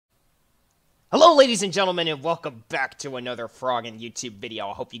Hello, ladies and gentlemen, and welcome back to another froggin YouTube video.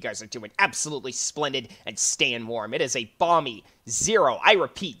 I hope you guys are doing absolutely splendid and staying warm. It is a balmy I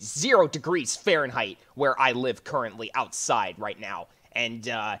repeat, 0 degrees Fahrenheit where I live currently outside right now. And,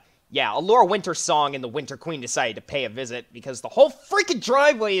 yeah, Allure Winter Song and the Winter Queen decided to pay a visit because the whole freaking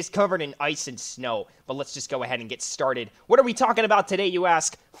driveway is covered in ice and snow. But let's just go ahead and get started. What are we talking about today, you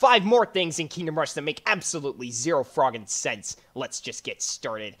ask? 5 more things in Kingdom Rush that make absolutely zero froggin' sense. Let's just get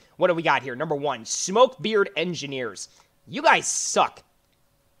started. What do we got here? Number 1, Smokebeard Engineers. You guys suck.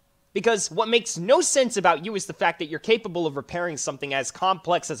 Because what makes no sense about you is the fact that you're capable of repairing something as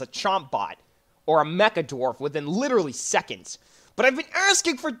complex as a chomp bot or a mecha dwarf within literally seconds. But I've been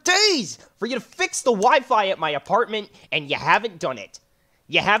asking for days for you to fix the Wi-Fi at my apartment, and you haven't done it.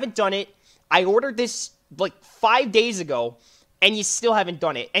 You haven't done it. I ordered this, like, 5 days ago, and you still haven't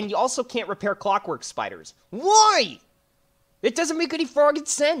done it. And you also can't repair clockwork spiders. Why? It doesn't make any friggin'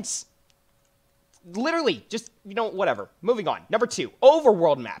 sense. Literally, just, whatever. Moving on. Number 2,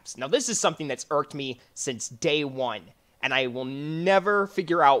 overworld maps. Now, this is something that's irked me since day one, and I will never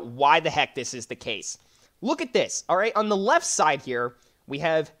figure out why the heck this is the case. Look at this, alright? On the left side here, we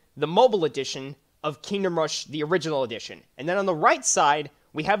have the mobile edition of Kingdom Rush, the original edition. And then on the right side,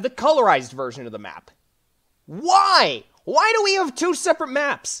 we have the colorized version of the map. Why? Why do we have 2 separate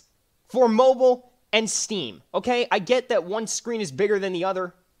maps for mobile and Steam? Okay, I get that one screen is bigger than the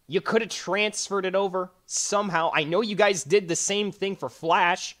other. You could have transferred it over somehow. I know you guys did the same thing for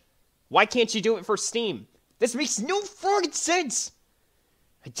Flash. Why can't you do it for Steam? This makes no friggin' sense.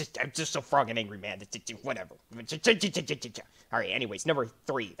 I'm just so friggin' angry, man. Whatever. Alright, anyways, number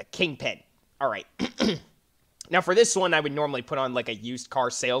 3, the Kingpin. Alright. Now, for this one, I would normally put on, like, a used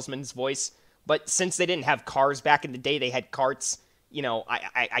car salesman's voice. But since they didn't have cars back in the day, they had carts.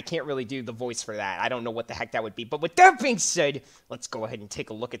 I can't really do the voice for that. I don't know what the heck that would be. But with that being said, let's go ahead and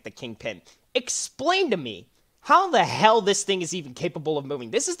take a look at the Kingpin. Explain to me how the hell this thing is even capable of moving.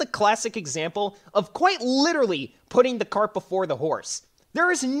 This is the classic example of quite literally putting the cart before the horse. There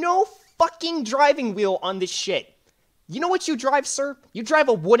is no fucking driving wheel on this shit. You know what you drive, sir? You drive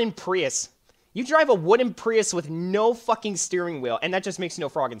a wooden Prius. You drive a wooden Prius with no fucking steering wheel, and that just makes no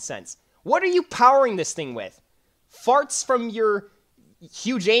froggin' sense. What are you powering this thing with? Farts from your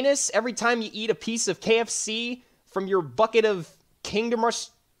huge anus every time you eat a piece of KFC from your bucket of Kingdom Rush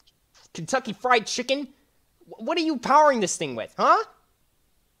Kentucky Fried Chicken? What are you powering this thing with, huh?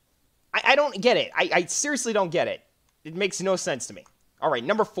 I don't get it. I seriously don't get it. It makes no sense to me. Alright,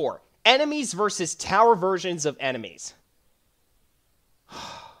 number 4. Enemies versus tower versions of enemies.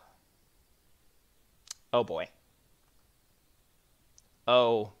 Oh boy.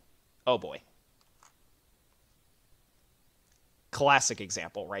 Oh boy. Classic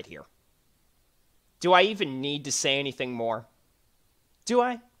example right here. Do I even need to say anything more? Do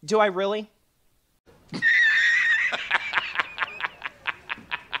I? Do I really?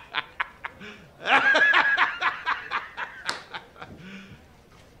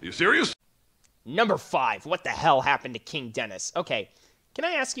 You serious? Number 5. What the hell happened to King Dennis? Okay, can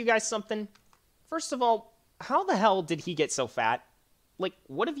I ask you guys something? First of all, how the hell did he get so fat? Like,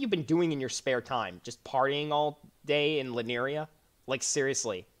 what have you been doing in your spare time? Just partying all day in Lineria? Like,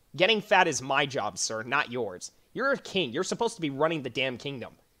 seriously. Getting fat is my job, sir, not yours. You're a king. You're supposed to be running the damn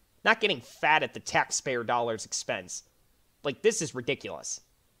kingdom. Not getting fat at the taxpayer dollar's expense. Like, this is ridiculous.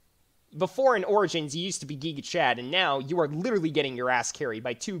 Before in Origins, you used to be Giga Chad, and now you are literally getting your ass carried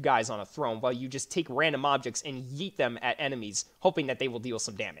by 2 guys on a throne while you just take random objects and yeet them at enemies, hoping that they will deal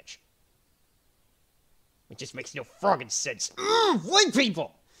some damage. It just makes no friggin' sense. White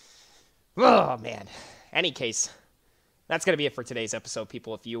people! Oh, man. Any case, that's gonna be it for today's episode,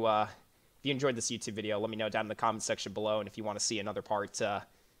 people. If you enjoyed this YouTube video, let me know down in the comment section below, and if you want to see another part,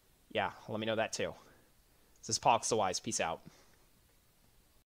 yeah, let me know that too. This is Paul the Wise. Peace out.